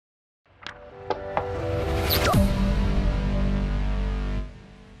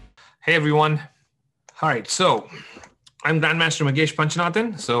Hey everyone. All right, so I'm Grandmaster Magesh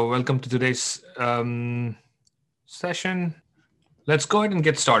Panchanathan. So welcome to today's session. Let's go ahead and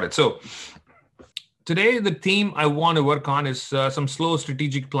get started. So today the theme I want to work on is some slow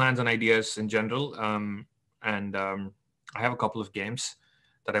strategic plans and ideas in general. I have a couple of games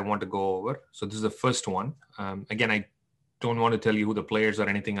that I want to go over. So this is the first one. Again, I don't want to tell you who the players or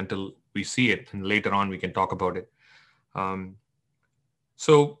anything until we see it, and later on we can talk about it.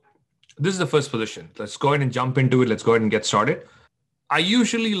 So this is the first position. Let's go ahead and jump into it. Let's go ahead and get started. I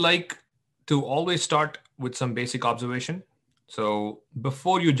usually like to always start with some basic observation. So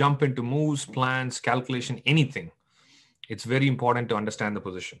before you jump into moves, plans, calculation, anything, it's very important to understand the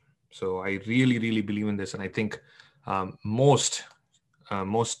position. So I really, really believe in this. And I think most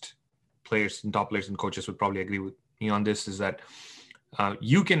players and top players and coaches would probably agree with me on this, is that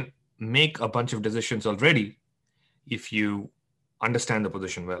you can make a bunch of decisions already if you understand the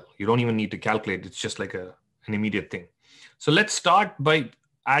position well. You don't even need to calculate. It's just like an immediate thing. So let's start by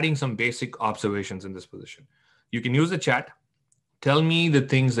adding some basic observations in this position. You can use the chat. Tell me the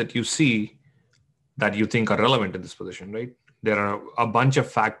things that you see that you think are relevant in this position, right? There are a bunch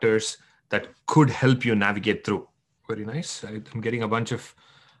of factors that could help you navigate through. Very nice. I'm getting a bunch of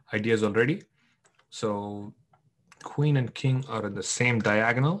ideas already. So queen and king are in the same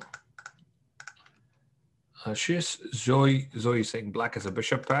diagonal. Zoe saying black is a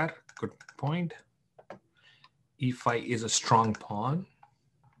bishop pair. Good point. E5 is a strong pawn.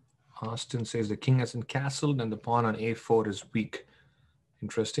 Austin says the king hasn't castled and the pawn on A4 is weak.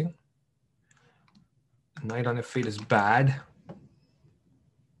 Interesting. Knight on F8 is bad.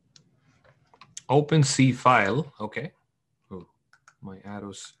 Open C file. Okay. Oh, my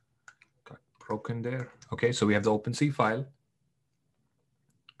arrows got broken there. Okay, so we have the open C file.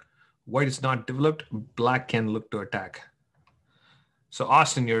 White is not developed. Black can look to attack. So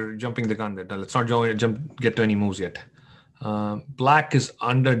Austin, you're jumping the gun there. Let's not get to any moves yet. Black is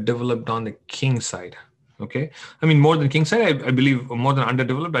underdeveloped on the king side. Okay. I mean, more than king side, I believe, more than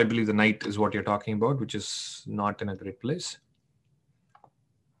underdeveloped, I believe the knight is what you're talking about, which is not in a great place.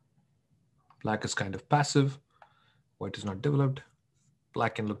 Black is kind of passive. White is not developed.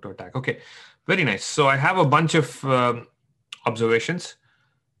 Black can look to attack. Okay. Very nice. So I have a bunch of observations.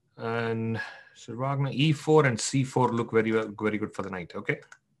 And so Ragnar, E4 and C4 look very good for the knight. Okay,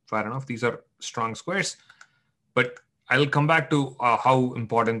 fair enough. These are strong squares, but I'll come back to how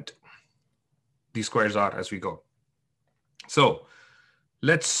important these squares are as we go. So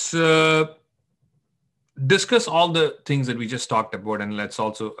let's discuss all the things that we just talked about, and let's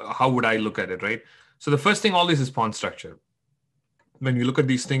also, how would I look at it, right? So the first thing always is pawn structure. When you look at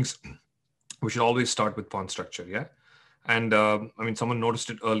these things, we should always start with pawn structure, yeah? And I mean, someone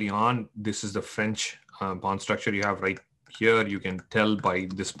noticed it early on. This is the French pawn structure you have right here. You can tell by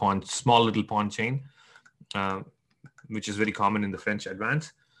this pawn, small little pawn chain, which is very common in the French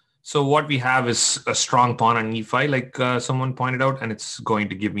advance. So what we have is a strong pawn on E5, like someone pointed out, and it's going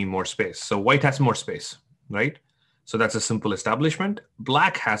to give me more space. So white has more space, right? So that's a simple establishment.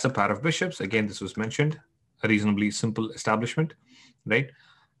 Black has a pair of bishops. Again, this was mentioned, a reasonably simple establishment, right?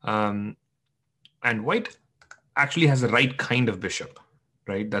 And white actually has the right kind of bishop,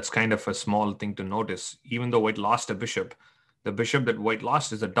 right? That's kind of a small thing to notice. Even though white lost a bishop, the bishop that white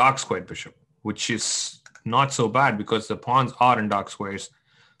lost is a dark squared bishop, which is not so bad because the pawns are in dark squares,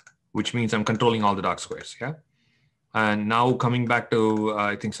 which means I'm controlling all the dark squares, yeah? And now coming back to,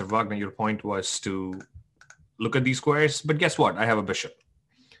 I think, Sir Wagner, your point was to look at these squares, but guess what? I have a bishop.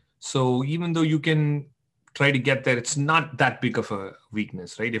 So even though you can try to get there, it's not that big of a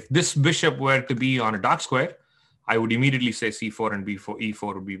weakness, right? If this bishop were to be on a dark square, I would immediately say C4 and B4,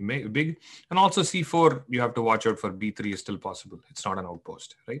 E4 would be big. And also C4, you have to watch out for B3 is still possible. It's not an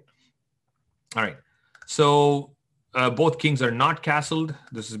outpost, right? All right. So both kings are not castled.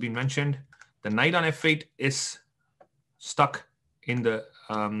 This has been mentioned. The knight on F8 is stuck in the,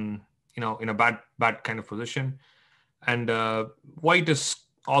 in a bad kind of position. And white is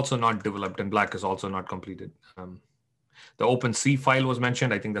also not developed and black is also not completed. The open C file was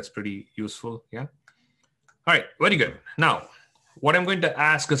mentioned. I think that's pretty useful. Yeah. All right, very good. Now, what I'm going to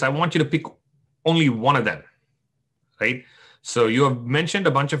ask is I want you to pick only one of them, right? So you have mentioned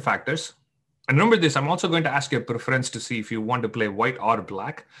a bunch of factors. And remember this, I'm also going to ask you a preference to see if you want to play white or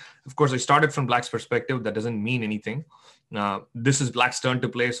black. Of course, I started from black's perspective. That doesn't mean anything. This is black's turn to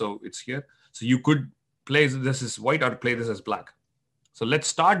play, so it's here. So you could play this as white or play this as black. So let's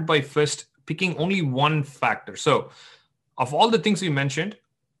start by first picking only one factor. So of all the things we mentioned,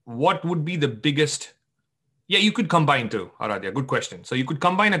 what would be the biggest? Yeah, you could combine too, Aradhya. Good question. So you could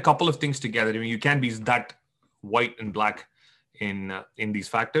combine a couple of things together. I mean, you can't be that white and black in these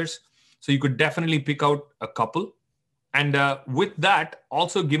factors. So you could definitely pick out a couple. And with that,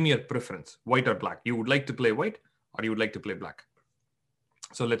 also give me a preference, white or black. You would like to play white or you would like to play black.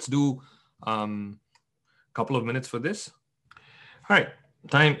 So let's do a couple of minutes for this. All right,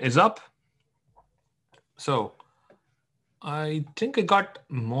 time is up. So I think I got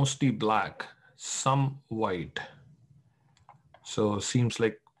mostly black, some white. So seems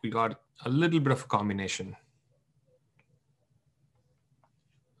like we got a little bit of a combination.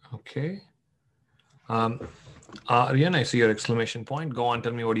 Okay. Aryan, I see your exclamation point. Go on,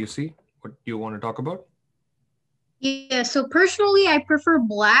 tell me what do you see? What do you want to talk about? Yeah, so personally, I prefer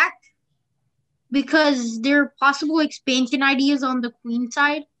black because there are possible expansion ideas on the queen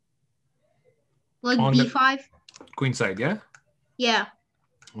side, like On the b5. queen side, yeah? Yeah,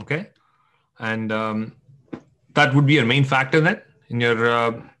 Okay. And that would be your main factor then in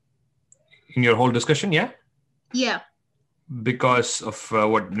your whole discussion, yeah? yeah, Because of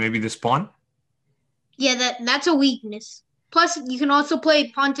what, maybe this pawn? yeah. That's a weakness. Plus, you can also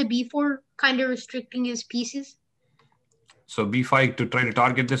play pawn to b4, kind of restricting his pieces. So b5 to try to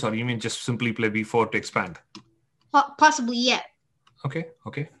target this, or you mean just simply play b4 to expand? Possibly, yeah. Okay,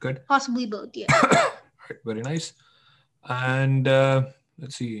 good. Possibly both, yeah. Right, very nice. And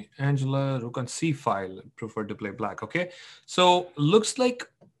let's see, Angela, rook on c5, prefer to play black. Okay, so looks like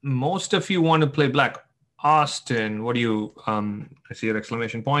most of you want to play black. Austin, what do you, I see your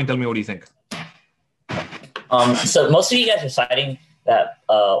exclamation point. Tell me, what do you think? So most of you guys are citing that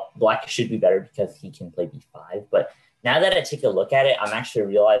black should be better because he can play b5. But now that I take a look at it, I'm actually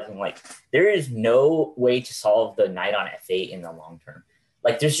realizing like there is no way to solve the knight on f8 in the long term.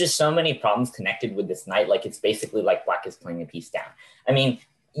 Like there's just so many problems connected with this knight. Like it's basically like black is playing a piece down. I mean,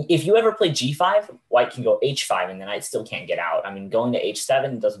 if you ever play g5, white can go h5 and the knight still can't get out. I mean, going to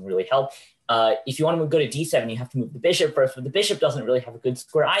h7 doesn't really help. If you want to go to d7, you have to move the bishop first, but the bishop doesn't really have a good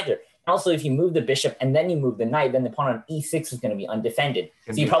square either. Also, if you move the bishop and then you move the knight, then the pawn on e6 is going to be undefended.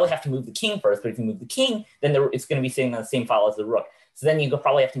 So you probably have to move the king first, but if you move the king, then it's going to be sitting on the same file as the rook. So then you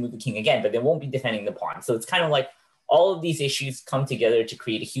probably have to move the king again, but they won't be defending the pawn. So it's kind of like all of these issues come together to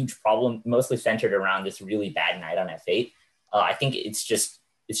create a huge problem, mostly centered around this really bad knight on f8. I think it's just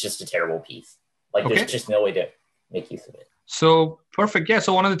a terrible piece. Like there's just no way to make use of it. So perfect. Yeah.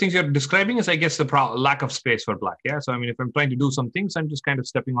 So one of the things you're describing is, I guess, the lack of space for black. Yeah. So I mean, if I'm trying to do some things, I'm just kind of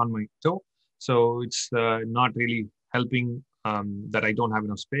stepping on my toe. So it's not really helping that I don't have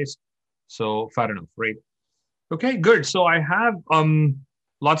enough space. So fair enough, right? Okay, good. So I have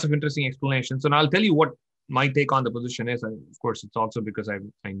lots of interesting explanations, and I'll tell you what my take on the position is. And of course, it's also because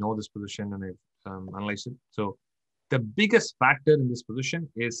I know this position and I've analyzed it. So the biggest factor in this position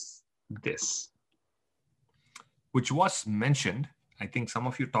is this, which was mentioned. I think some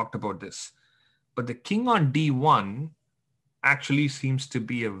of you talked about this, but the king on d1 actually seems to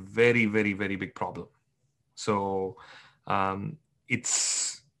be a very, very, very big problem. So and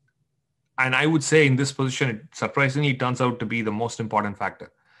I would say in this position, it surprisingly turns out to be the most important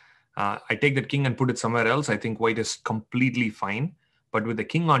factor. I take that king and put it somewhere else. I think white is completely fine. But with the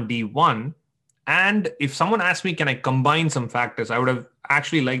king on d1, and if someone asked me, can I combine some factors, I would have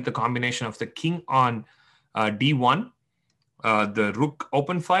actually liked the combination of the king on d1, the rook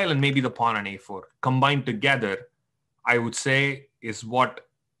open file, and maybe the pawn on a4. Combined together, I would say is what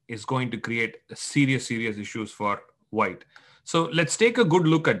is going to create serious issues for white. So let's take a good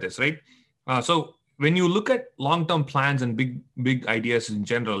look at this, right? So when you look at long-term plans and big ideas in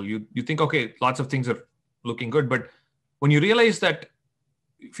general, you think, okay, lots of things are looking good. But when you realize that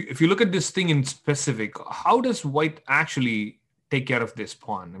if you look at this thing in specific, how does white actually take care of this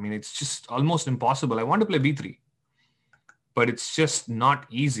pawn? I mean, it's just almost impossible. I want to play b3, but it's just not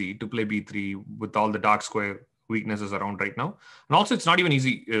easy to play b3 with all the dark square weaknesses around right now. And also, it's not even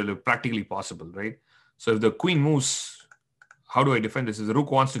easy, practically possible, right? So if the queen moves, how do I defend this? If the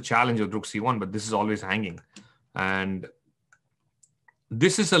rook wants to challenge with rook c1, but this is always hanging. And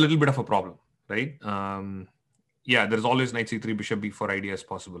this is a little bit of a problem, right? Yeah, there's always knight c3, bishop b4 ideas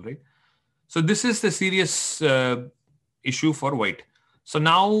possible, right? So this is the serious issue for white. So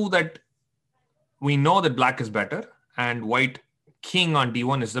now that we know that black is better and white king on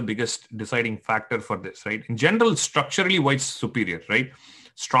d1 is the biggest deciding factor for this, right? In general, structurally, white's superior, right?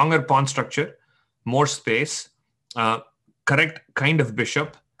 Stronger pawn structure, more space, correct kind of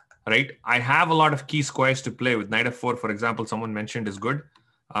bishop, right? I have a lot of key squares to play with. Knight f4, for example, someone mentioned is good.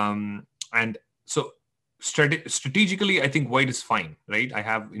 And so strategically, I think white is fine, right? I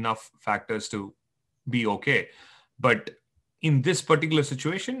have enough factors to be okay. But in this particular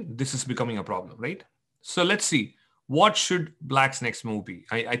situation, this is becoming a problem, right? So let's see. What should black's next move be?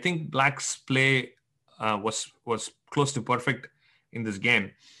 I think black's play was close to perfect in this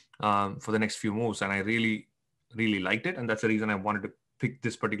game. for the next few moves, and I really, really liked it, and that's the reason I wanted to pick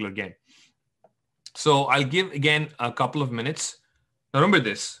this particular game. So I'll give again a couple of minutes. Now remember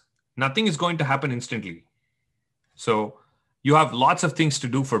this, nothing is going to happen instantly. So you have lots of things to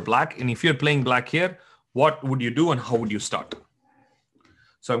do for black, and if you're playing black here, what would you do and how would you start?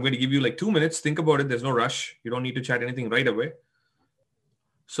 So I'm going to give you like 2 minutes. Think about it. There's no rush. You don't need to chat anything right away.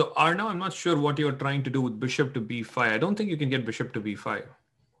 So Arnav, I'm not sure what you're trying to do with bishop to b5. I don't think you can get bishop to b5.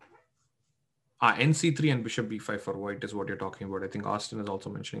 NC3 and bishop b5 for white is what you're talking about. I think Austin is also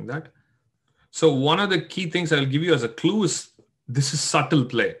mentioning that. So one of the key things I'll give you as a clue is this is subtle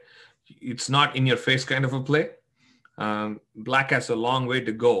play. It's not in your face kind of a play. Black has a long way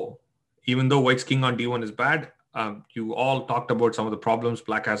to go. Even though white's king on d1 is bad, you all talked about some of the problems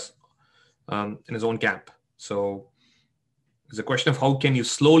black has in his own camp. So it's a question of how can you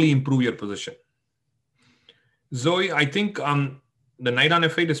slowly improve your position. Zoe, I think the knight on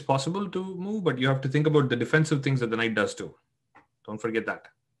f8 is possible to move, but you have to think about the defensive things that the knight does too. Don't forget that.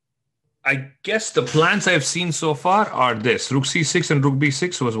 I guess the plans I've seen so far are this. Rook c6 and rook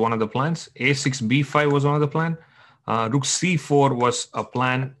b6 was one of the plans. a6, b5 was one of the plan. Rook c4 was a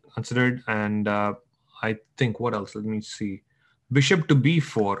plan considered. And I think what else? Let me see. Bishop to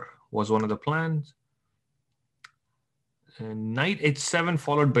b4 was one of the plans. And knight h7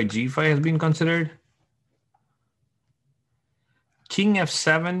 followed by g5 has been considered. King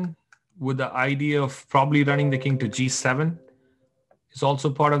f7 with the idea of probably running the king to g7 is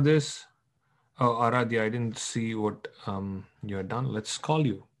also part of this. Oh, Aradhya, I didn't see what you had done. Let's call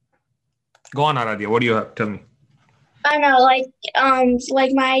you. Go on, Aradhya. What do you have? Tell me. I know,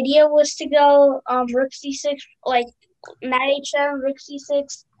 like my idea was to go rook c6, like knight h7, rook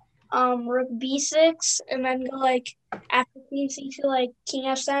c6, rook b6, and then go like after queen c2, like king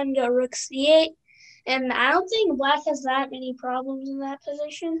f7, go rook c8. And I don't think black has that many problems in that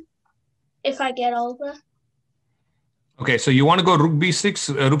position if I get all of them. Okay, so you want to go rook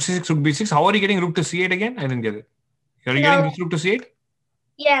b6, rook c6, rook b6. How are you getting rook to c8 again? I didn't get it. Are you getting this rook to c8?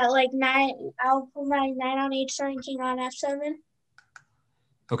 Yeah, like I'll put my knight on h7, king on f7.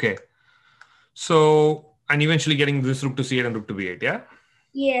 Okay. So, and eventually getting this rook to c8 and rook to b8, yeah?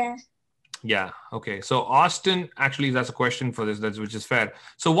 Yeah. Yeah. Okay. So Austin actually has a question for this, which is fair.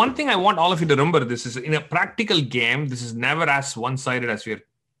 So one thing I want all of you to remember, this is in a practical game, this is never as one-sided as we're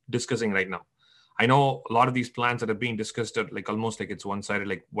discussing right now. I know a lot of these plans that are being discussed are like almost like it's one-sided,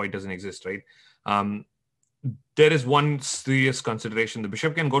 like white doesn't exist, right? There is one serious consideration. The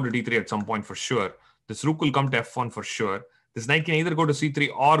bishop can go to d3 at some point for sure. This rook will come to f1 for sure. This knight can either go to c3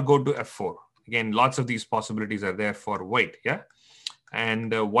 or go to f4. Again, lots of these possibilities are there for white, yeah?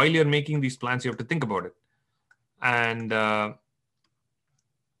 And while you're making these plans, you have to think about it. And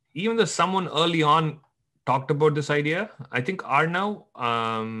even though someone early on talked about this idea, I think Arnav,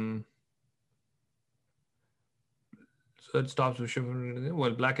 so it stops bishop,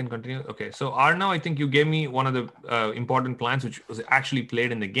 well, black can continue. Okay, so Arnav, I think you gave me one of the important plans, which was actually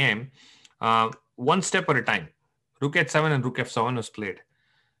played in the game. One step at a time. Rook h7 and rook f7 was played.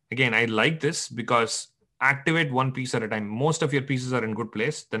 Again, I like this because activate one piece at a time. Most of your pieces are in good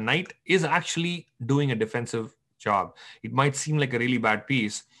place. The knight is actually doing a defensive job. It might seem like a really bad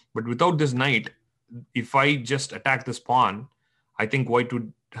piece, but without this knight, if I just attack this pawn, I think white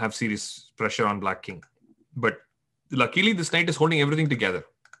would have serious pressure on black king. But luckily, this knight is holding everything together,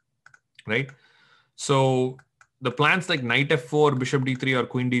 right? So the plans like knight f4, bishop d3, or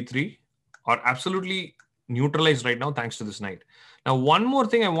queen d3 are absolutely neutralized right now thanks to this knight. Now, one more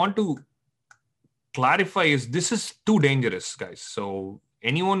thing I want to clarify is this is too dangerous, guys. So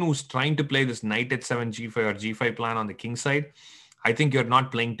anyone who's trying to play this knight h7, g5 or g5 plan on the king side, I think you're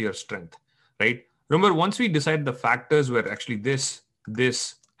not playing to your strength, right? Remember, once we decide the factors were actually this,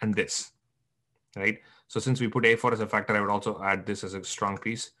 this, and this, right? So since we put a4 as a factor, I would also add this as a strong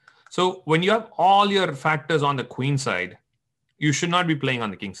piece. So when you have all your factors on the queen side, you should not be playing on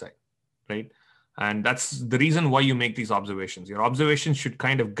the king side, right? And that's the reason why you make these observations. Your observations should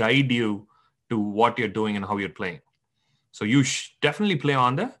kind of guide you to what you're doing and how you're playing. So you definitely play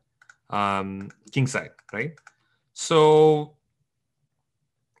on the king side, right? So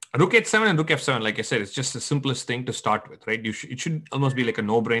rook h7 and rook f7, like I said, it's just the simplest thing to start with, right? It should almost be like a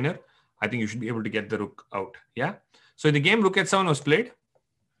no-brainer. I think you should be able to get the rook out, yeah? So in the game, rook h7 was played.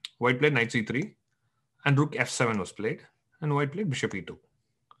 White played knight c3. And rook f7 was played. And white played bishop e2. All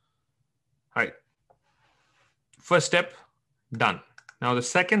right. First step, done. Now the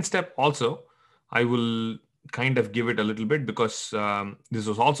second step also, I will kind of give it a little bit because this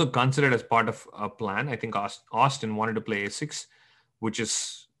was also considered as part of a plan. I think Austin wanted to play a6, which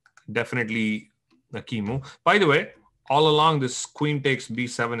is definitely a key move. By the way, all along this queen takes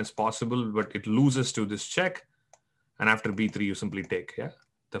b7 is possible, but it loses to this check. And after b3, you simply take, yeah?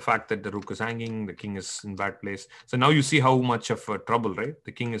 The fact that the rook is hanging, the king is in bad place. So now you see how much of a trouble, right?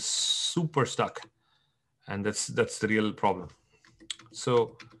 The king is super stuck. And that's the real problem.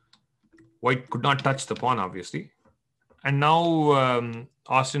 So white could not touch the pawn, obviously. And now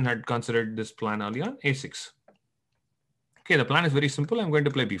Austin had considered this plan early on, a6. Okay, the plan is very simple. I'm going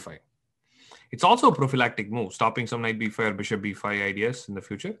to play b5. It's also a prophylactic move, stopping some knight b5 or bishop b5 ideas in the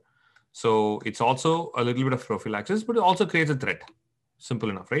future. So it's also a little bit of prophylaxis, but it also creates a threat. Simple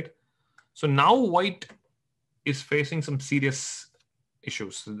enough, right? So now white is facing some serious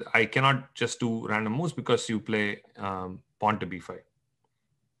issues. I cannot just do random moves because you play pawn to b5.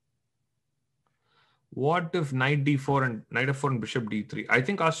 What if knight d4 and knight f4 and bishop d3? I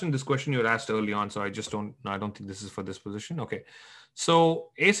think, Austin, this question you were asked early on, so I don't think this is for this position. Okay. So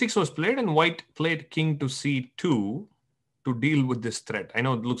a6 was played and white played king to c2 to deal with this threat. I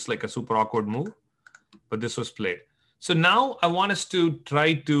know it looks like a super awkward move, but this was played. So now I want us to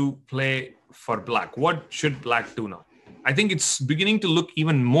try to play for black. What should black do now? I think it's beginning to look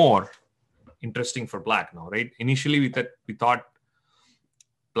even more interesting for black now, right? Initially, we thought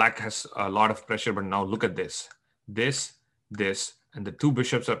black has a lot of pressure, but now look at this, and the two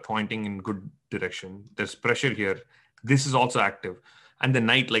bishops are pointing in good direction. There's pressure here. This is also active. And the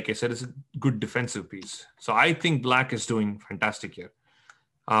knight, like I said, is a good defensive piece. So I think black is doing fantastic here.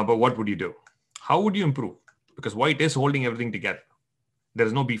 But what would you do? How would you improve? Because white is holding everything together. There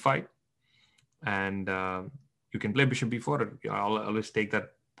is no b5. And you can play bishop b4. Or I'll always take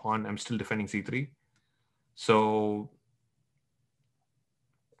that pawn. I'm still defending c3. So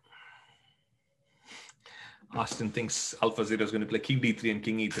Austin thinks Alpha Zero is going to play king d3 and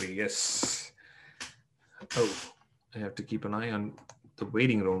king e3. Yes. Oh, I have to keep an eye on the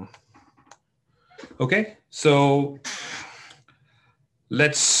waiting room. Okay, so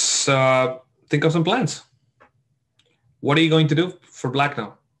let's think of some plans. What are you going to do for black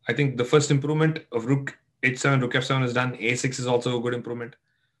now? I think the first improvement of rook h7, rook f7 is done. a6 is also a good improvement.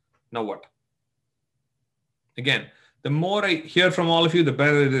 Now what? Again, the more I hear from all of you, the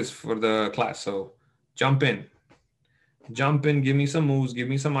better it is for the class. So jump in, give me some moves, give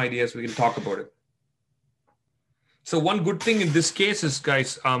me some ideas. We can talk about it. So one good thing in this case is,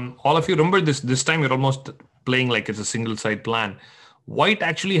 guys, all of you remember this time you're almost playing like it's a single side plan. White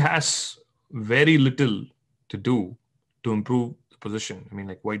actually has very little to do to improve the position. I mean,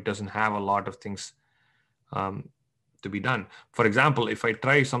 like white doesn't have a lot of things to be done. For example, if I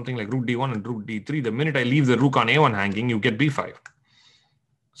try something like rook d1 and rook d3, the minute I leave the rook on a1 hanging, you get b5.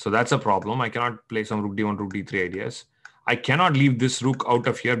 So that's a problem. I cannot play some rook d1, rook d3 ideas. I cannot leave this rook out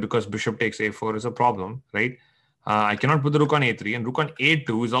of here because bishop takes a4 is a problem, right? I cannot put the rook on a3, and rook on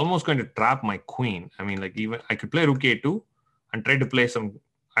a2 is almost going to trap my queen. I mean, like even I could play rook a2 and try to play some,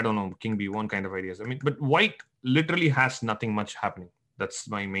 I don't know, king b1 kind of ideas. I mean, but white literally has nothing much happening. That's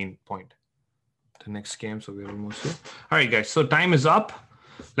my main point. The next game, so we're almost here. All right, guys, so time is up.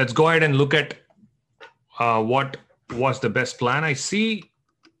 Let's go ahead and look at what was the best plan. I see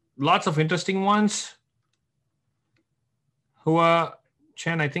lots of interesting ones. Hua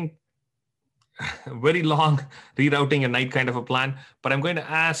Chen, I think very long rerouting a knight kind of a plan, but I'm going to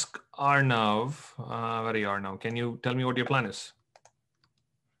ask Arnav. Where are you, Arnav? Can you tell me what your plan is?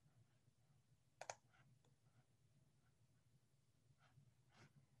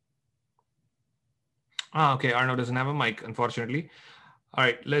 Okay, Arnav doesn't have a mic, unfortunately. All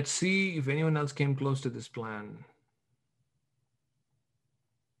right, let's see if anyone else came close to this plan.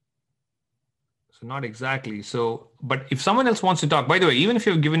 So not exactly. So, but if someone else wants to talk, by the way, even if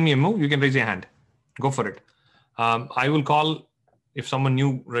you've given me a move, you can raise your hand. Go for it. I will call if someone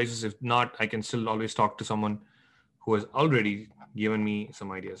new raises. If not, I can still always talk to someone who has already given me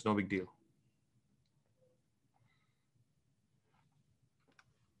some ideas. No big deal.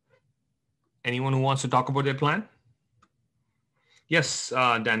 Anyone who wants to talk about their plan? Yes,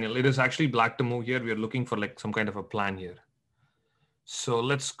 Daniel, it is actually black to move here. We are looking for like some kind of a plan here. So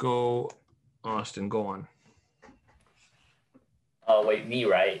let's go, Austin, go on. Oh, wait, me,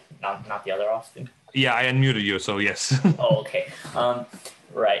 right? Not the other Austin? Yeah, I unmuted you, so yes. Oh, okay.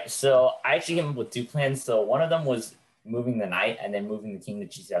 Right. So I actually came up with two plans. So one of them was moving the knight and then moving the king to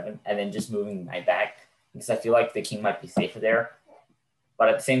g7 and then just moving the knight back because I feel like the king might be safer there. But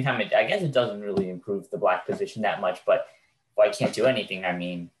at the same time, I guess it doesn't really improve the black position that much. But if I can't do anything, I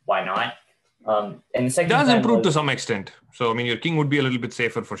mean, why not? And the second it does improve to some extent. So, I mean, your king would be a little bit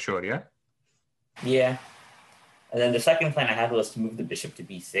safer for sure, yeah? Yeah. And then the second plan I had was to move the bishop to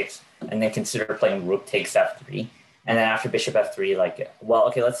b6 and then consider playing rook takes f3. And then after bishop f3, like, well,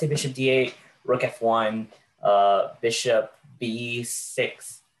 okay, let's say bishop d8, rook f1, bishop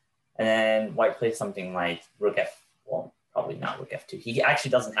b6, and then white plays something like rook f. Well, probably not rook f2. He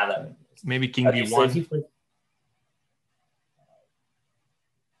actually doesn't have that. Maybe king okay, b1. so if he plays,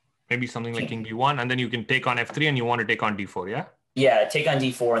 maybe something like king b1, and then you can take on f3, and you want to take on d4, yeah? Yeah, take on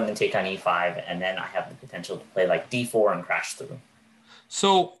d4 and then take on e5, and then I have the potential to play like d4 and crash through.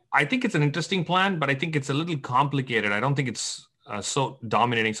 So I think it's an interesting plan, but I think it's a little complicated. I don't think it's so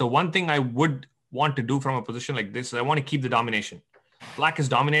dominating. So one thing I would want to do from a position like this is I want to keep the domination. Black is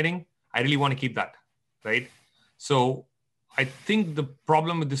dominating. I really want to keep that, right? So I think the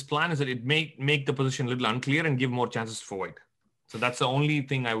problem with this plan is that it may make the position a little unclear and give more chances for white. So that's the only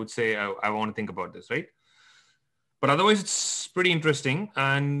thing I would say I want to think about this, right? But otherwise, it's pretty interesting.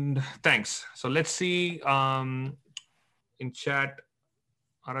 And thanks. So let's see in chat.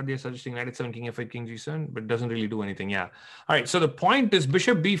 Aradhya suggesting knight h7, king f8, king g7, but doesn't really do anything. Yeah. All right. So the point is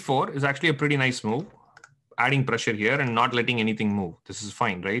bishop b4 is actually a pretty nice move, adding pressure here and not letting anything move. This is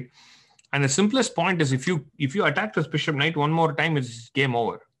fine, right? And the simplest point is if you attack this bishop knight one more time, it's game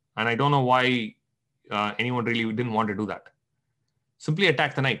over. And I don't know why anyone really didn't want to do that. Simply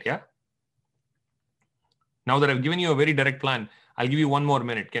attack the knight, yeah? Now that I've given you a very direct plan, I'll give you one more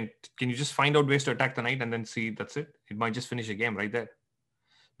minute. Can you just find out ways to attack the knight and then see that's it? It might just finish a game right there.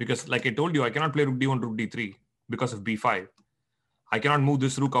 Because like I told you, I cannot play rook d1, rook d3 because of b5. I cannot move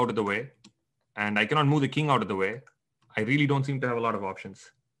this rook out of the way. And I cannot move the king out of the way. I really don't seem to have a lot of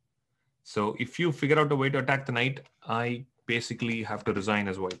options. So if you figure out a way to attack the knight, I basically have to resign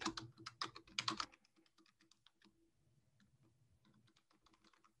as white.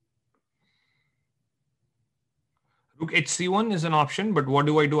 Rook hc1 is an option, but what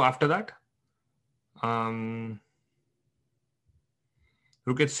do I do after that?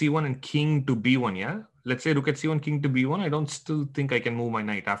 Rook hc1 and king to b1, yeah? Let's say rook hc1, king to b1. I don't still think I can move my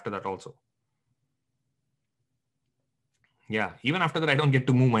knight after that also. Yeah, even after that, I don't get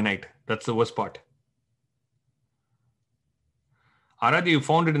to move my knight. That's the worst part. Aradhya, you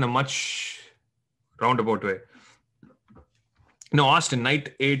found it in a much roundabout way. No, Austin,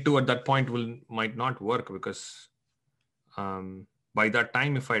 knight a2 at that point might not work because by that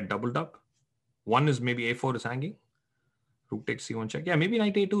time, if I doubled up, one is maybe a4 is hanging. Rook takes c1 check. Yeah, maybe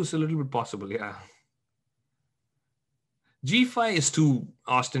knight a2 is a little bit possible. Yeah. g5 is too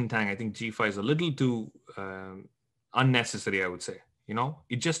Austin Tang. I think g5 is a little too unnecessary, I would say. You know,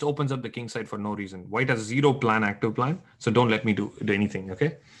 it just opens up the king side for no reason. White has zero plan, active plan. So don't let me do anything,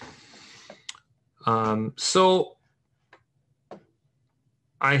 okay? So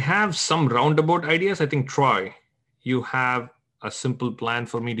I have some roundabout ideas. I think, Troy, you have a simple plan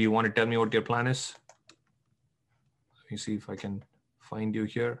for me. Do you want to tell me what your plan is? Let me see if I can find you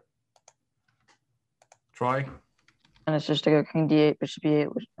here. Troy? And it's just to go king d8, bishop e8,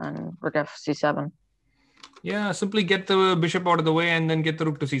 and rook f c7. Yeah, simply get the bishop out of the way and then get the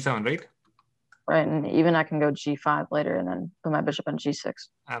rook to c7, right? Right, and even I can go g5 later and then put my bishop on g6.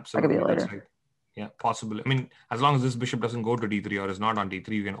 Absolutely, that could be later. That's right. Yeah, possibly. I mean, as long as this bishop doesn't go to d3 or is not on d3,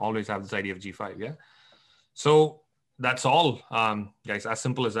 you can always have this idea of g5, yeah? So that's all, guys, as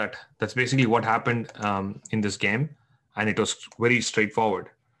simple as that. That's basically what happened in this game, and it was very straightforward.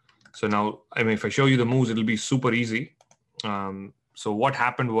 So now, I mean, if I show you the moves, it'll be super easy. So what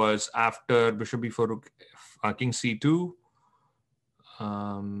happened was after bishop b4, rook, king c2,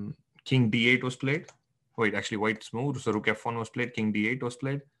 king d8 was played. Wait, actually white's moved. So rook f1 was played, king d8 was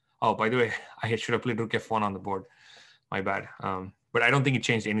played. Oh, by the way, I should have played rook f1 on the board. My bad. But I don't think it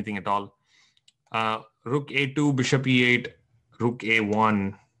changed anything at all. Rook a2, bishop e8, rook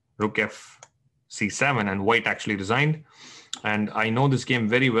a1, rook f c7, and white actually resigned. And I know this game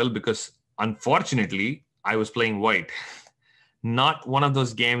very well because unfortunately, I was playing white. Not one of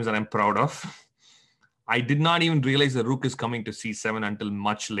those games that I'm proud of. I did not even realize the rook is coming to c7 until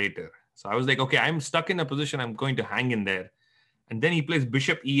much later. So I was like, okay, I'm stuck in a position. I'm going to hang in there. And then he plays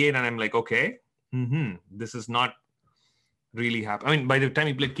bishop e8 and I'm like, okay, this is not really happening. I mean, by the time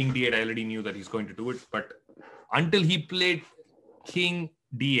he played king d8, I already knew that he's going to do it. But until he played king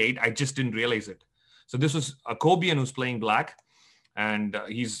d8, I just didn't realize it. So this was a Kobian who's playing black. And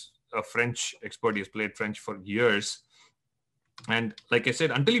he's a French expert. He's played French for years. And like I said,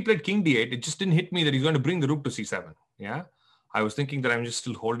 until he played king d8, it just didn't hit me that he's going to bring the rook to c7. Yeah, I was thinking that I'm just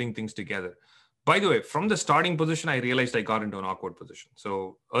still holding things together. By the way, from the starting position, I realized I got into an awkward position.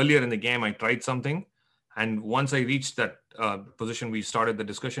 So earlier in the game, I tried something. And once I reached that position we started the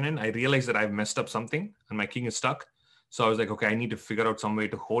discussion in, I realized that I've messed up something and my king is stuck. So I was like, okay, I need to figure out some way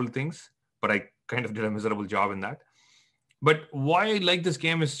to hold things. But I kind of did a miserable job in that. But why I like this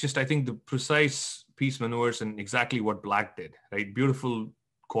game is just, I think, the precise piece maneuvers and exactly what black did, right? Beautiful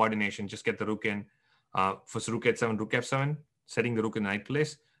coordination, just get the rook in. First rook h7, rook f7, setting the rook in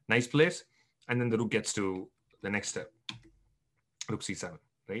the nice place, and then the rook gets to the next step, rook c7,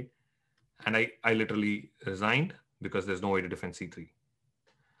 right? And I literally resigned because there's no way to defend c3.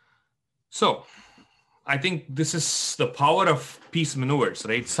 So I think this is the power of piece maneuvers,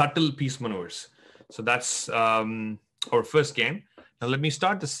 right? Subtle piece maneuvers. So that's our first game. Now let me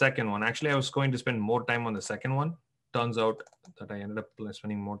start the second one. Actually, I was going to spend more time on the second one. Turns out that I ended up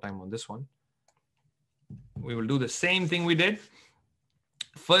spending more time on this one. We will do the same thing we did.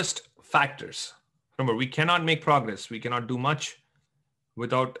 First, factors. Remember, we cannot make progress. We cannot do much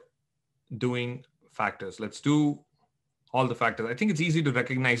without doing factors. Let's do all the factors. I think it's easy to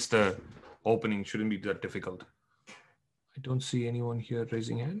recognize the opening. Shouldn't be that difficult. I don't see anyone here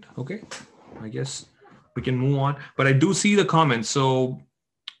raising hand. Okay, I guess we can move on. But I do see the comments. So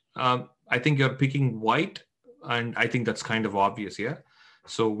I think you're picking white, and I think that's kind of obvious, yeah?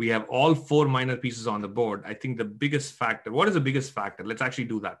 So we have all 4 minor pieces on the board. I think the biggest factor, what is the biggest factor? Let's actually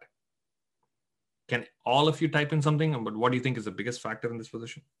do that. Can all of you type in something? But what do you think is the biggest factor in this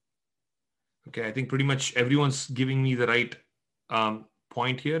position? Okay, I think pretty much everyone's giving me the right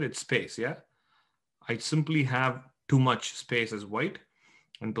point here. It's space, yeah? I simply have too much space as white,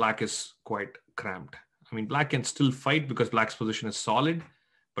 and black is quite cramped. I mean, black can still fight because black's position is solid,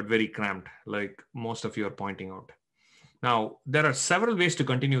 but very cramped, like most of you are pointing out. Now, there are several ways to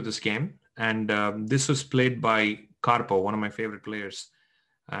continue this game, and this was played by Karpo, one of my favorite players.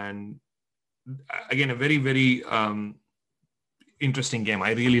 And again, a very, very interesting game.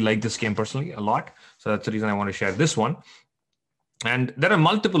 I really like this game personally a lot. So that's the reason I want to share this one. And there are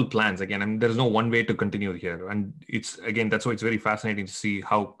multiple plans. Again, I mean, there's no one way to continue here. And it's, again, that's why it's very fascinating to see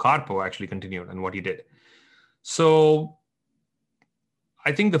how Karpo actually continued and what he did. So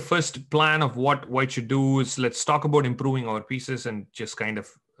I think the first plan of what white should do is let's talk about improving our pieces and just kind of,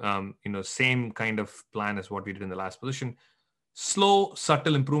 same kind of plan as what we did in the last position. Slow,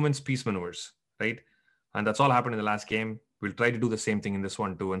 subtle improvements, piece maneuvers, right? And that's all happened in the last game. We'll try to do the same thing in this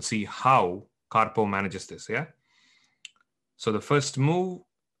one too and see how Karpo manages this, yeah? So the first move,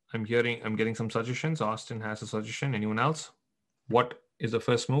 I'm getting some suggestions. Austin has a suggestion. Anyone else? What is the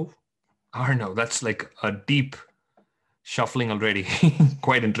first move? Arno, that's like a deep shuffling already.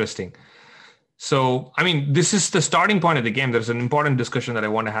 Quite interesting. So, I mean, this is the starting point of the game. There's an important discussion that I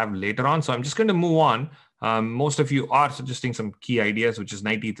want to have later on. So I'm just going to move on. Most of you are suggesting some key ideas, which is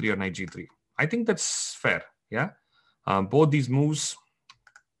knight e3 or knight g3. I think that's fair. Yeah. Both these moves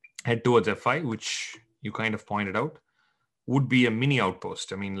head towards f5, which you kind of pointed out, would be a mini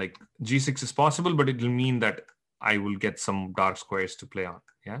outpost. I mean, like g6 is possible, but it will mean that I will get some dark squares to play on.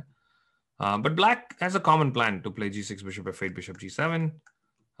 Yeah. But black has a common plan to play g6, bishop f8, bishop g7.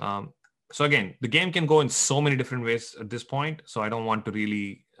 So again, the game can go in so many different ways at this point. So I don't want to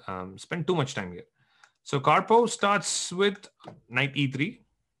really spend too much time here. So Karpo starts with knight e3.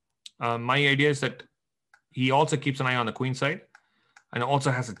 My idea is that he also keeps an eye on the queen side and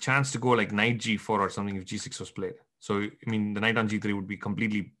also has a chance to go like knight g4 or something if g6 was played. So, I mean, the knight on g3 would be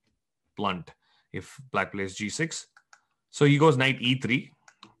completely blunt if black plays g6. So he goes knight e3.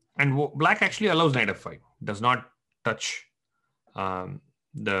 And black actually allows knight f5, does not touch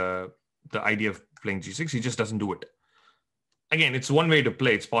the idea of playing g6. He just doesn't do it. Again, it's one way to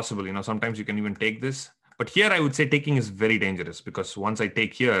play. It's possible. Sometimes you can even take this. But here I would say taking is very dangerous because once I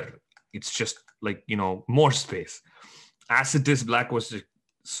take here, it's just like, more space. As it is, black was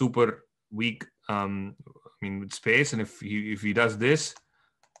super weak, with space. And if he does this,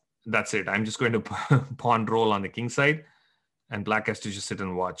 that's it. I'm just going to pawn roll on the king side. And black has to just sit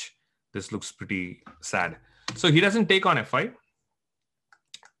and watch. This looks pretty sad. So he doesn't take on f5.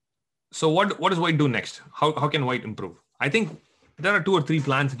 So what does white do next? How can white improve? I think there are 2 or 3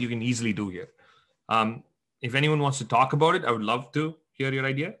 plans that you can easily do here. If anyone wants to talk about it, I would love to hear your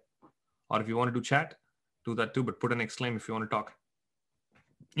idea. Or if you want to do chat, do that too. But put an exclaim if you want to talk.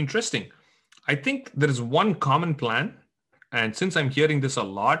 Interesting. I think there is one common plan. And since I'm hearing this a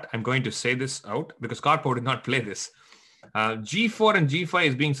lot, I'm going to say this out because Karpo did not play this. G4 and G5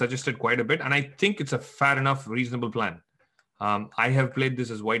 is being suggested quite a bit, and I think it's a fair enough, reasonable plan. I have played this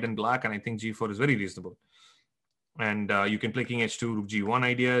as white and black, and I think G4 is very reasonable. And you can play King H2, Rook G1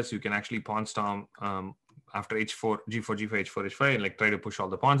 ideas. You can actually pawn storm after H4, G4, G5, H4, H5, and like try to push all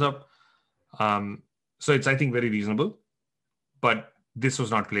the pawns up. So it's, I think, very reasonable. But this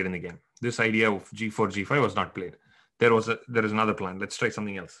was not played in the game. This idea of G4, G5 was not played. There is another plan. Let's try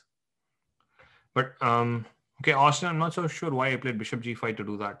something else. But okay, Austin, I'm not so sure why I played bishop G5 to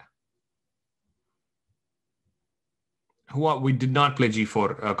do that. We did not play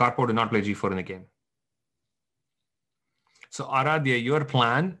G4. Karpo did not play G4 in the game. So Aradhya, your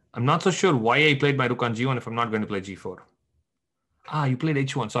plan I'm not so sure why I played my rook on g1 if I'm not going to play g4. Ah, you played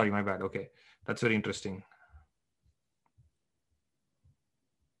h1. Sorry, my bad. Okay, that's very interesting.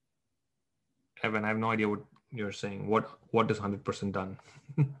 Evan, I have no idea what you're saying. What is 100% done?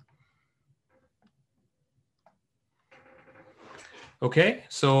 Okay,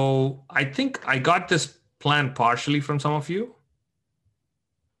 so I think I got this plan partially from some of you.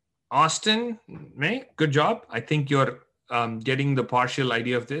 Austin, May, good job. I think you're getting the partial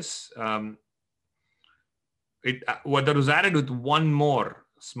idea of this. What that was added with one more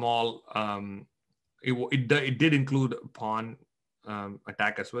small, it did include pawn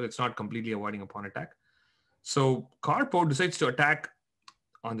attack as well. It's not completely avoiding a pawn attack. So Karpov decides to attack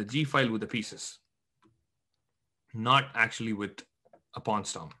on the g file with the pieces, not actually with a pawn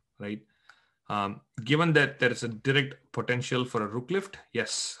storm, right? Given that there is a direct potential for a rook lift,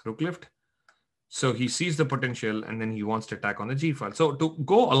 yes, rook lift. So he sees the potential and then he wants to attack on the g file. So to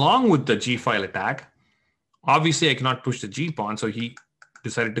go along with the g file attack, obviously I cannot push the g pawn. So he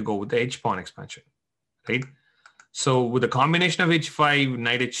decided to go with the h pawn expansion, right? So with the combination of h5,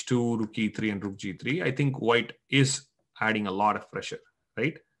 knight h2, rook e3, and rook g3, I think white is adding a lot of pressure,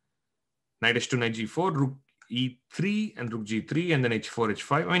 right? Knight h2, knight g4, rook e3, and rook g3, and then h4,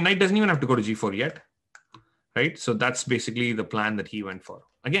 h5. I mean, knight doesn't even have to go to g4 yet, right? So that's basically the plan that he went for.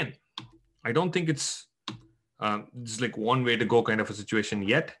 Again, I don't think it's just like one way to go kind of a situation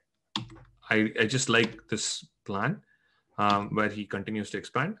yet. I just like this plan where he continues to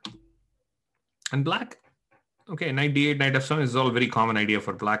expand. And black, okay, knight d8, knight f7 is all a very common idea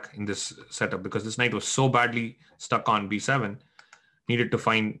for black in this setup because this knight was so badly stuck on b7, needed to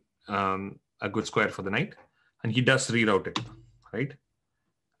find a good square for the knight. And he does reroute it, right?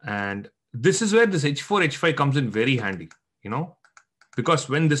 And this is where this h4, h5 comes in very handy, you know, because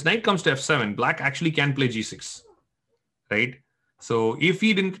when this knight comes to f7, black actually can play g6, right? So if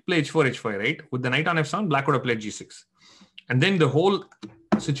he didn't play h4, h5, right, with the knight on f7, black would have played g6. And then the whole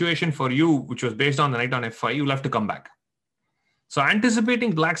situation for you, which was based on the knight on f5, you'll have to come back. So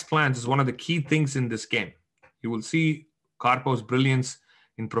anticipating black's plans is one of the key things in this game. You will see Karpov's brilliance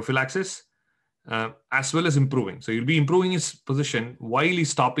in prophylaxis, as well as improving. So you'll be improving his position while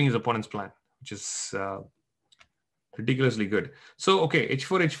he's stopping his opponent's plan, which is ridiculously good. So, okay,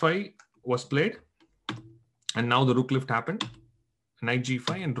 h4, h5 was played. And now the rook lift happened. Knight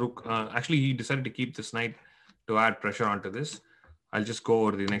g5 and rook. Actually, he decided to keep this knight to add pressure onto this. I'll just go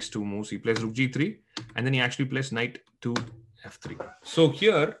over the next two moves. He plays rook g3, and then he actually plays knight to f3. So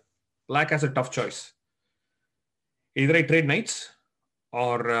here, black has a tough choice. Either I trade knights,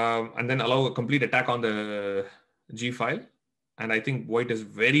 or and then allow a complete attack on the g file, and I think white is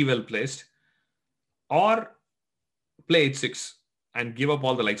very well placed, or play h6 and give up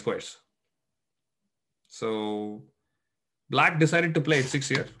all the light squares. So black decided to play h6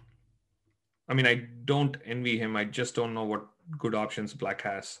 here. I mean, I don't envy him. I just don't know what good options black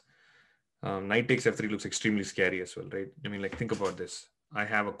has. Knight takes f3 looks extremely scary as well, right? I mean, like, think about this. I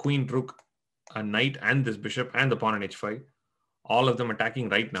have a queen, rook, a knight, and this bishop, and the pawn on h5. All of them attacking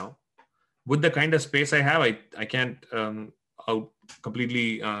right now. With the kind of space I have, I can't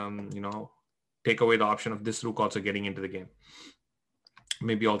completely, you know, take away the option of this rook also getting into the game.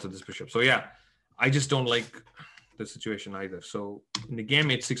 Maybe also this bishop. So yeah, I just don't like the situation either. So in the game,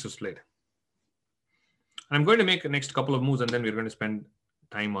 h6 was played. And I'm going to make the next couple of moves, and then we're going to spend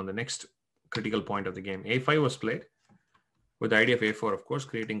time on the next critical point of the game. a5 was played with the idea of a4, of course,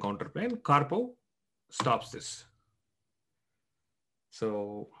 creating counterplay. And Karpov stops this.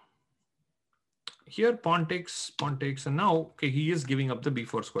 So here pawn takes, and now, okay, he is giving up the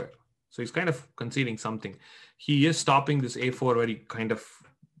b4 square. So he's kind of conceding something. He is stopping this a4 where he kind of,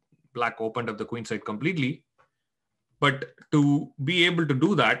 black opened up the queen side completely. But to be able to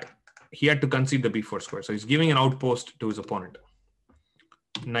do that, he had to concede the b4 square. So he's giving an outpost to his opponent.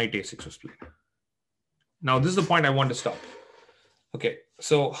 Knight a6 was played. Now this is the point I want to stop. Okay,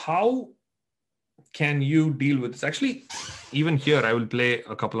 so how can you deal with this? Actually, even here, I will play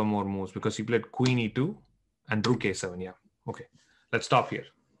a couple of more moves because he played queen e2 and rook a7. Yeah, okay, let's stop here.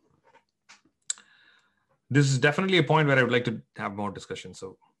 This is definitely a point where I would like to have more discussion.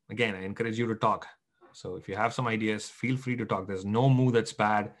 So again, I encourage you to talk. So if you have some ideas, feel free to talk. There's no move that's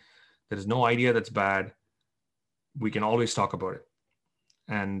bad. There is no idea that's bad. We can always talk about it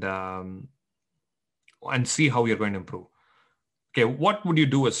and see how you're going to improve. Okay, what would you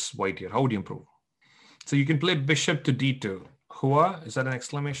do as white here? How would you improve? So you can play bishop to d2. Hua, is that an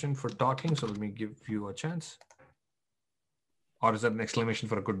exclamation for talking? So let me give you a chance. Or is that an exclamation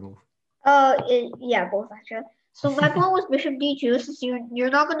for a good move? Yeah, both actually. So my plan was bishop d2, since you're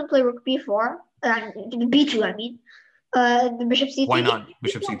not going to play rook b4, b2, I mean. The bishop c3. Why not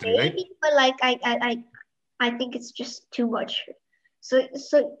bishop c3, right? Maybe, but like I think it's just too much. So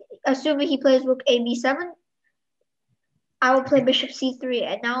assuming he plays rook a b7, I will play bishop c3,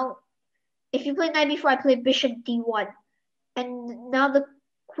 and now if you play knight b4, I play bishop d1, and now the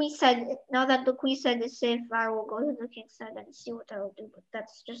queen side. Now that the queen side is safe, I will go to the king side and see what I will do. But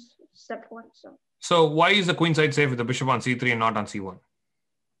that's just step one. So why is the queen side safe with the bishop on c3 and not on c1?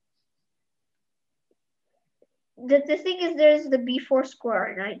 The thing is, there's the b4 square,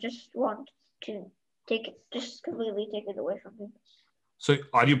 and I just want to just completely take it away from him. So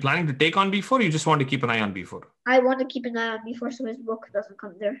are you planning to take on b4 or you just want to keep an eye on b4? I want to keep an eye on b4 so his rook doesn't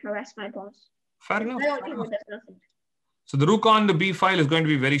come there, harass my pawns. Fair enough. I don't think that's nothing. So the rook on the b file is going to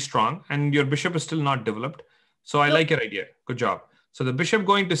be very strong and your bishop is still not developed. So I like your idea. Good job. So the bishop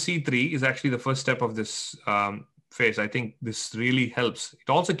going to c3 is actually the first step of this phase. I think this really helps.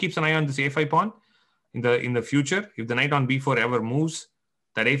 It also keeps an eye on this a5 pawn. In the future, if the knight on b4 ever moves,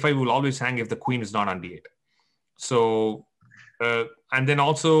 that a5 will always hang if the queen is not on d8. So, and then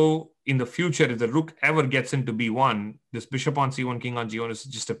also in the future, if the rook ever gets into b1, this bishop on c1, king on g1 is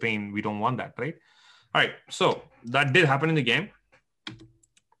just a pain. We don't want that, right? All right, so that did happen in the game.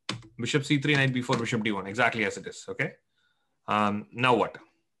 Bishop c3, knight b4, bishop d1, exactly as it is, okay? Now what?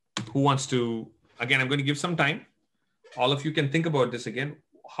 Who wants to, again, I'm going to give some time. All of you can think about this again.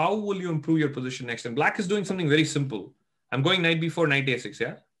 How will you improve your position next? And black is doing something very simple. I'm going knight b4, knight a6,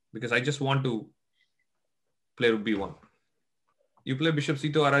 yeah? Because I just want to play rook b1. You play bishop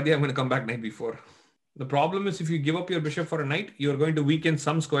c2, Aradhya, I'm going to come back knight b4. The problem is if you give up your bishop for a knight, you're going to weaken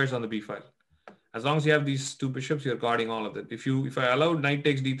some squares on the b file. As long as you have these two bishops, you're guarding all of it. If I allow knight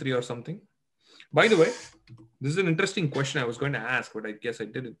takes d3 or something. By the way, this is an interesting question I was going to ask, but I guess I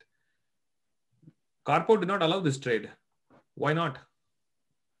didn't. Karpov did not allow this trade. Why not?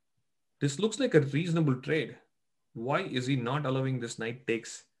 This looks like a reasonable trade. Why is he not allowing this knight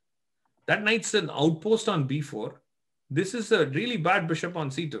takes? That knight's an outpost on b4. This is a really bad bishop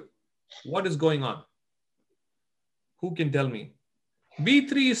on c2. What is going on? Who can tell me?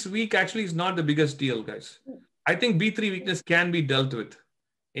 b3 is weak actually is not the biggest deal, guys. I think b3 weakness can be dealt with.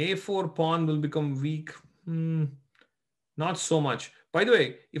 a4 pawn will become weak. Not so much. By the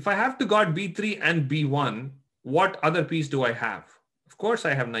way, if I have to guard b3 and b1, what other piece do I have? Of course,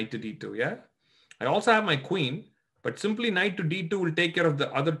 I have knight to d2, yeah? I also have my queen, but simply knight to d2 will take care of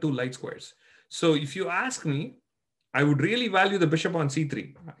the other two light squares. So if you ask me, I would really value the bishop on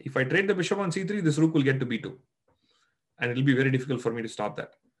c3. If I trade the bishop on c3, this rook will get to b2. And it'll be very difficult for me to stop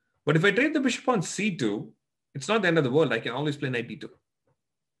that. But if I trade the bishop on c2, it's not the end of the world. I can always play knight d2.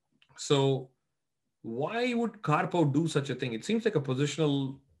 So why would Karpov do such a thing? It seems like a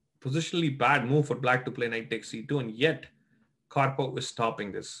positionally bad move for black to play knight takes c2, and yet Karpov is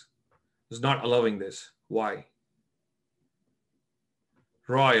stopping this, is not allowing this. Why?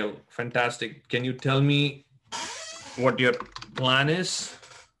 Royal, fantastic. Can you tell me what your plan is?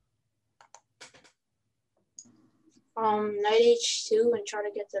 Knight h2 and try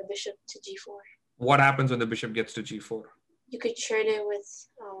to get the bishop to g4. What happens when the bishop gets to g4? You could trade it with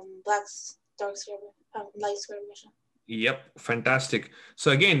black's light square bishop. Yep, fantastic.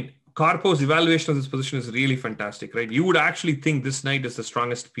 So again, Karpov's evaluation of this position is really fantastic, right? You would actually think this knight is the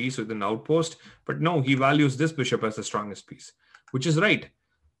strongest piece with an outpost, but no, he values this bishop as the strongest piece, which is right.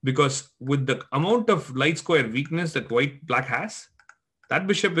 Because with the amount of light square weakness that black has, that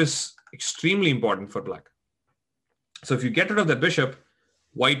bishop is extremely important for black. So if you get rid of that bishop,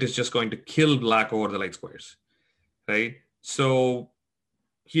 white is just going to kill black over the light squares, right? So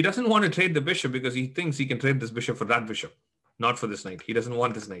he doesn't want to trade the bishop because he thinks he can trade this bishop for that bishop, not for this knight. He doesn't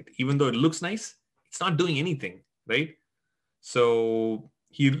want this knight. Even though it looks nice, it's not doing anything, right? So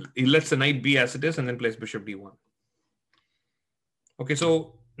he lets the knight be as it is and then plays bishop d1. Okay,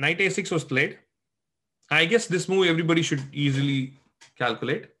 so knight a6 was played. I guess this move everybody should easily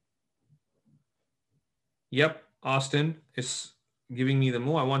calculate. Yep, Austin is giving me the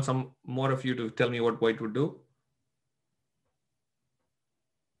move. I want some more of you to tell me what white would do.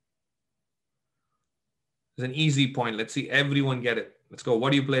 It's an easy point. Let's see everyone get it. Let's go.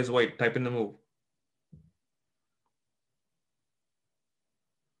 What do you play as white? Type in the move.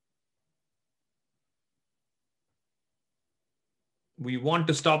 We want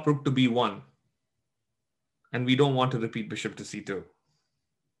to stop rook to b1. And we don't want to repeat bishop to c2.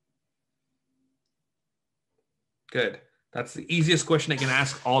 Good. That's the easiest question I can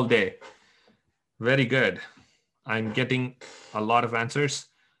ask all day. Very good. I'm getting a lot of answers.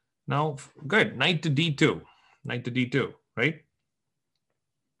 Now, good. Knight to d2. Knight to d2, right?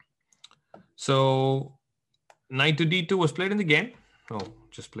 So, knight to d2 was played in the game. Oh,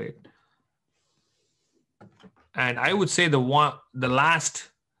 just played. And I would say the last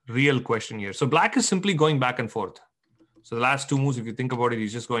real question here. So black is simply going back and forth. So the last two moves, if you think about it,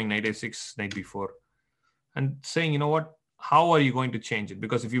 he's just going knight a6, knight b4, and saying, you know what, how are you going to change it?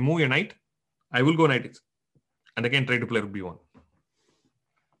 Because if you move your knight, I will go knight a6, and again try to play rook b1.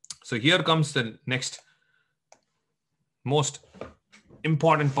 So here comes the next most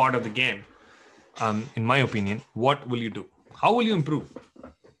important part of the game. In my opinion, what will you do? How will you improve?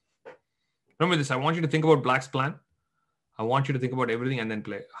 Remember this, I want you to think about black's plan. I want you to think about everything and then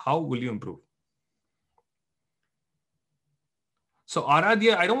play. How will you improve? So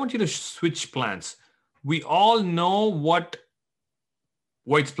Aradhya, I don't want you to switch plans. We all know what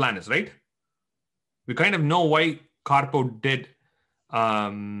White's plan is, right? We kind of know why Karpo did,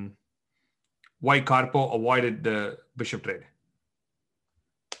 why Karpo avoided the bishop trade.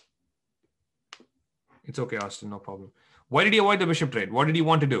 It's okay, Austin, no problem. Why did he avoid the bishop trade? What did he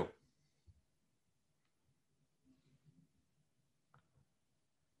want to do?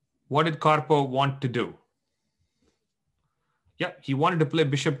 What did Karpo want to do? Yeah, he wanted to play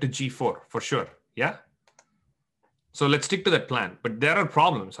bishop to g4 for sure. Yeah. So let's stick to that plan. But there are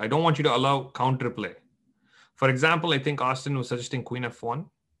problems. I don't want you to allow counterplay. For example, I think Austin was suggesting queen f1.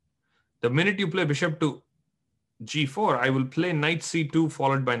 The minute you play bishop to g4, I will play knight c2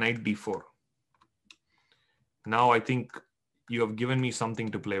 followed by knight d4. Now I think you have given me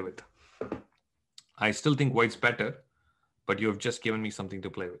something to play with. I still think White's better, but you have just given me something to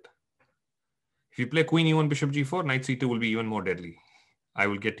play with. If you play queen e1, bishop g4, knight c2 will be even more deadly.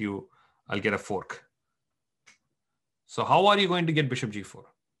 I'll get a fork. So how are you going to get bishop g4?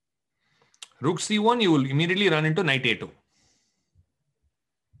 Rook c1, you will immediately run into knight a2.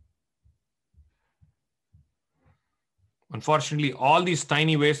 Unfortunately, all these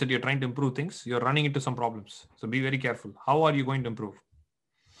tiny ways that you're trying to improve things, you're running into some problems. So be very careful. How are you going to improve?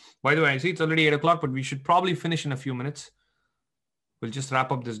 By the way, I see it's already 8 o'clock, but we should probably finish in a few minutes. We'll just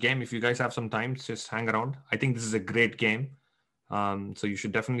wrap up this game. If you guys have some time, just hang around. I think this is a great game. So you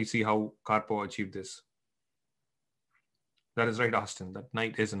should definitely see how Karpo achieved this. That is right, Austin. That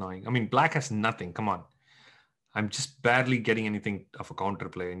knight is annoying. I mean, black has nothing. Come on. I'm just barely getting anything of a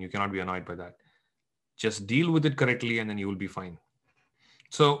counterplay, and you cannot be annoyed by that. Just deal with it correctly, and then you will be fine.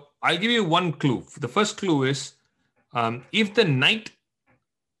 So I'll give you one clue. The first clue is if the knight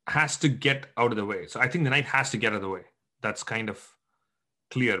has to get out of the way. So I think the knight has to get out of the way. That's kind of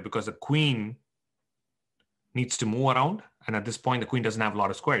clear because the queen needs to move around. And at this point, the queen doesn't have a lot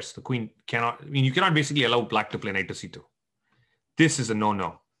of squares. The queen cannot, I mean, you cannot basically allow black to play knight to c2. This is a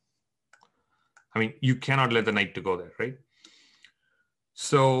no-no. I mean, you cannot let the knight to go there, right?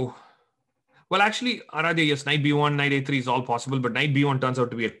 So, well, actually, Aradhya, yes, knight b1, knight a3 is all possible, but knight b1 turns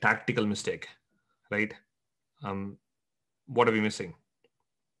out to be a tactical mistake, right? What are we missing?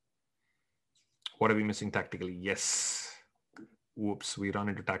 What are we missing tactically? Yes. Whoops, we run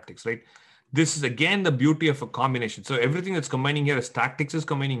into tactics, right? This is, again, the beauty of a combination. So everything that's combining here is tactics is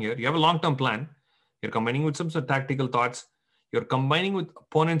combining here. You have a long-term plan. You're combining with some sort of tactical thoughts. You're combining with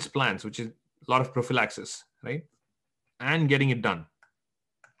opponent's plans, which is a lot of prophylaxis, right? And getting it done.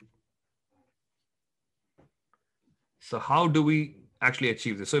 So how do we actually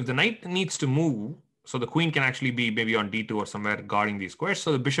achieve this? So if the knight needs to move, so the queen can actually be maybe on d2 or somewhere guarding these squares.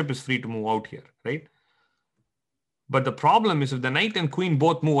 So the bishop is free to move out here, right? But the problem is if the knight and queen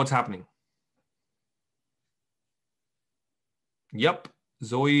both move, what's happening? Yep,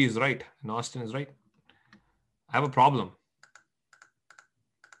 Zoe is right and Austin is right. I have a problem.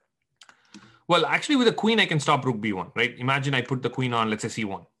 Well, actually with the queen, I can stop rook b1, right? Imagine I put the queen on, let's say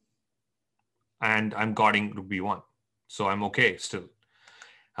c1. And I'm guarding rook b1. So I'm okay still.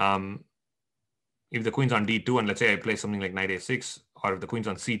 If the queen's on d2 and let's say I play something like knight a6, or if the queen's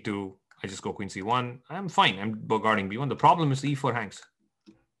on c2, I just go queen c1, I'm fine. I'm guarding b1. The problem is the e4 hangs.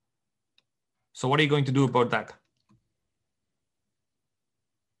 So what are you going to do about that?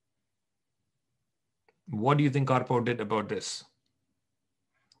 What do you think Karpo did about this?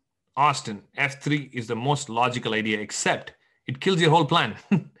 Austin, f3 is the most logical idea, except it kills your whole plan.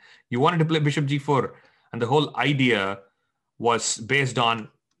 You wanted to play bishop g4, and the whole idea was based on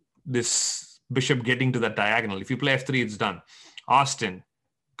this bishop getting to that diagonal. If you play f3, it's done. Austin,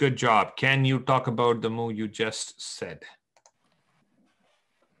 good job. Can you talk about the move you just said?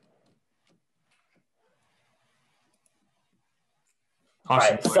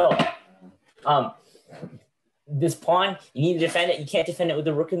 Austin, all right, so this pawn, you need to defend it. You can't defend it with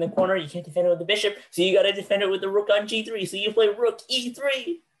the rook in the corner. You can't defend it with the bishop. So you got to defend it with the rook on g3. So you play rook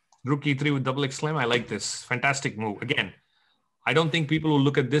e3. Rook e3 with double exclaim. I like this. Fantastic move. Again, I don't think people will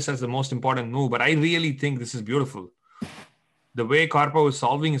look at this as the most important move, but I really think this is beautiful. The way Karpo is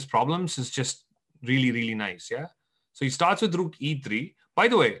solving his problems is just really, really nice. Yeah. So he starts with rook e3. By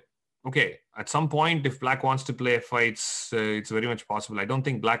the way, okay, at some point, if black wants to play f5, it's very much possible. I don't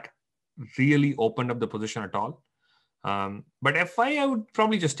think black really opened up the position at all. But f5, I would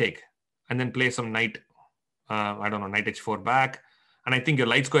probably just take and then play some knight, I don't know, knight h4 back. And I think your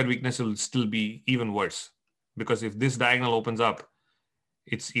light square weakness will still be even worse, because if this diagonal opens up,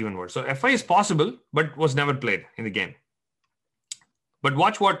 it's even worse. So f5 is possible, but was never played in the game. But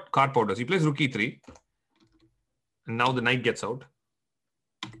watch what Karpov does. He plays rook e3. And now the knight gets out.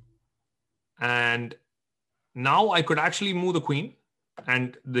 And now I could actually move the queen,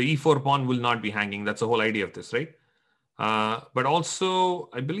 and the e4 pawn will not be hanging. That's the whole idea of this, right? But also,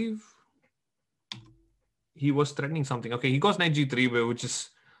 I believe he was threatening something. Okay, he goes knight g3, which is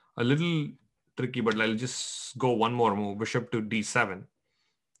a little tricky, but I'll just go one more move, bishop to d7.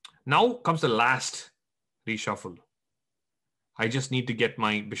 Now comes the last reshuffle. I just need to get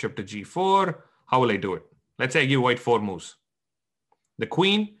my bishop to g4. How will I do it? Let's say I give white 4 moves. The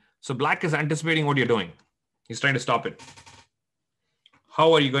queen, so black is anticipating what you're doing. He's trying to stop it.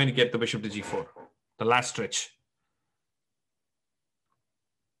 How are you going to get the bishop to g4? The last stretch.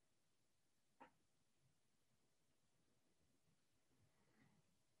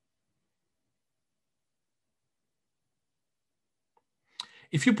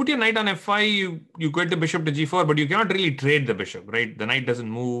 If you put your knight on f5, you get the bishop to g4, but you cannot really trade the bishop, right? The knight doesn't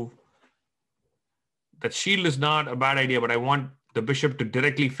move. That shield is not a bad idea, but I want the bishop to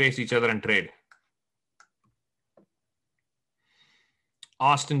directly face each other and trade.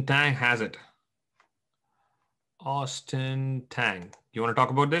 Austin Tang has it. Austin Tang. You want to talk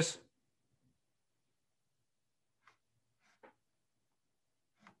about this?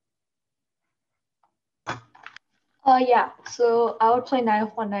 Yeah, so I would play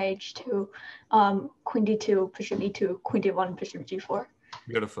knight f1, knight h2, queen d2, bishop e2, queen d1, bishop g4.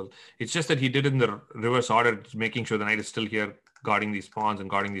 Beautiful. It's just that he did it in the reverse order, making sure the knight is still here, guarding these pawns and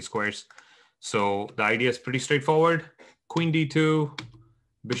guarding these squares. So the idea is pretty straightforward. Queen d2,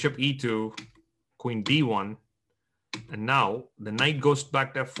 bishop e2, queen d1. And now the knight goes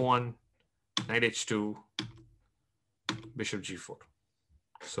back to f1, knight h2, bishop g4.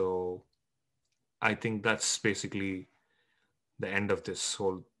 So I think that's basically the end of this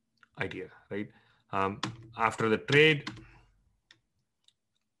whole idea, right? After the trade,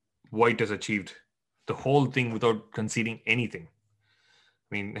 white has achieved the whole thing without conceding anything.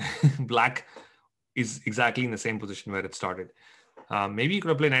 I mean, black is exactly in the same position where it started. Maybe he could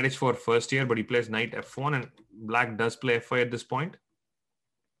have played knight h4 first here, but he plays knight f1, and black does play f5 at this point.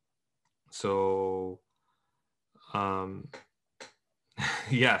 So,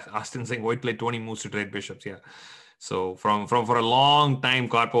 yeah, Austin saying white played 20 moves to trade bishops. Yeah. So for a long time,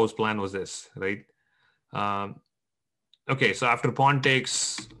 Karpov's plan was this, right? Okay, so after pawn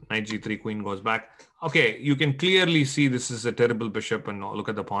takes, knight g3, queen goes back. Okay, you can clearly see this is a terrible bishop, and look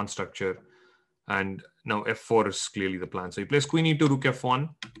at the pawn structure. And now f4 is clearly the plan. So he plays queen e2, rook f1,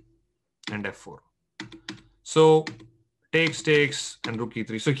 and f4. So takes, and rook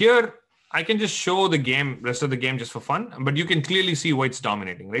e3. So here I can just show the game, rest of the game just for fun, but you can clearly see white's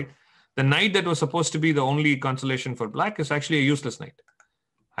dominating, right? The knight that was supposed to be the only consolation for black is actually a useless knight.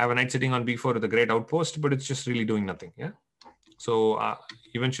 I have a knight sitting on b4 with a great outpost, but it's just really doing nothing. Yeah. So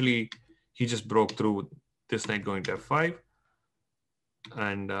eventually he just broke through with this knight going to f5,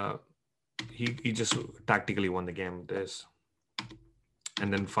 and he just tactically won the game with this.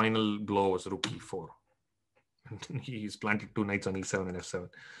 And then final blow was rook e4. He's planted 2 knights on e7 and f7.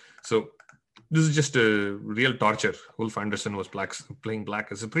 So this is just a real torture. Wolf Anderson was playing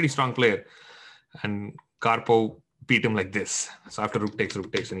black as a pretty strong player, and Karpov beat him like this. So after rook takes,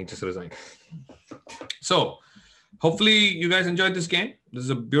 and he just resigned. So hopefully you guys enjoyed this game. This is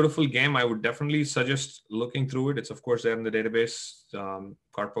a beautiful game. I would definitely suggest looking through it. It's of course there in the database.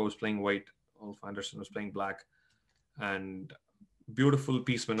 Karpov was playing white. Wolf Anderson was playing black. And beautiful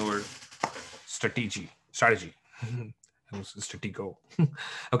piece maneuver strategy. Stratego.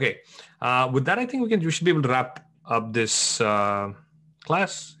 Okay. With that, I think we should be able to wrap up this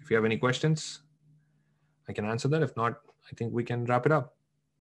class. If you have any questions, I can answer that. If not, I think we can wrap it up.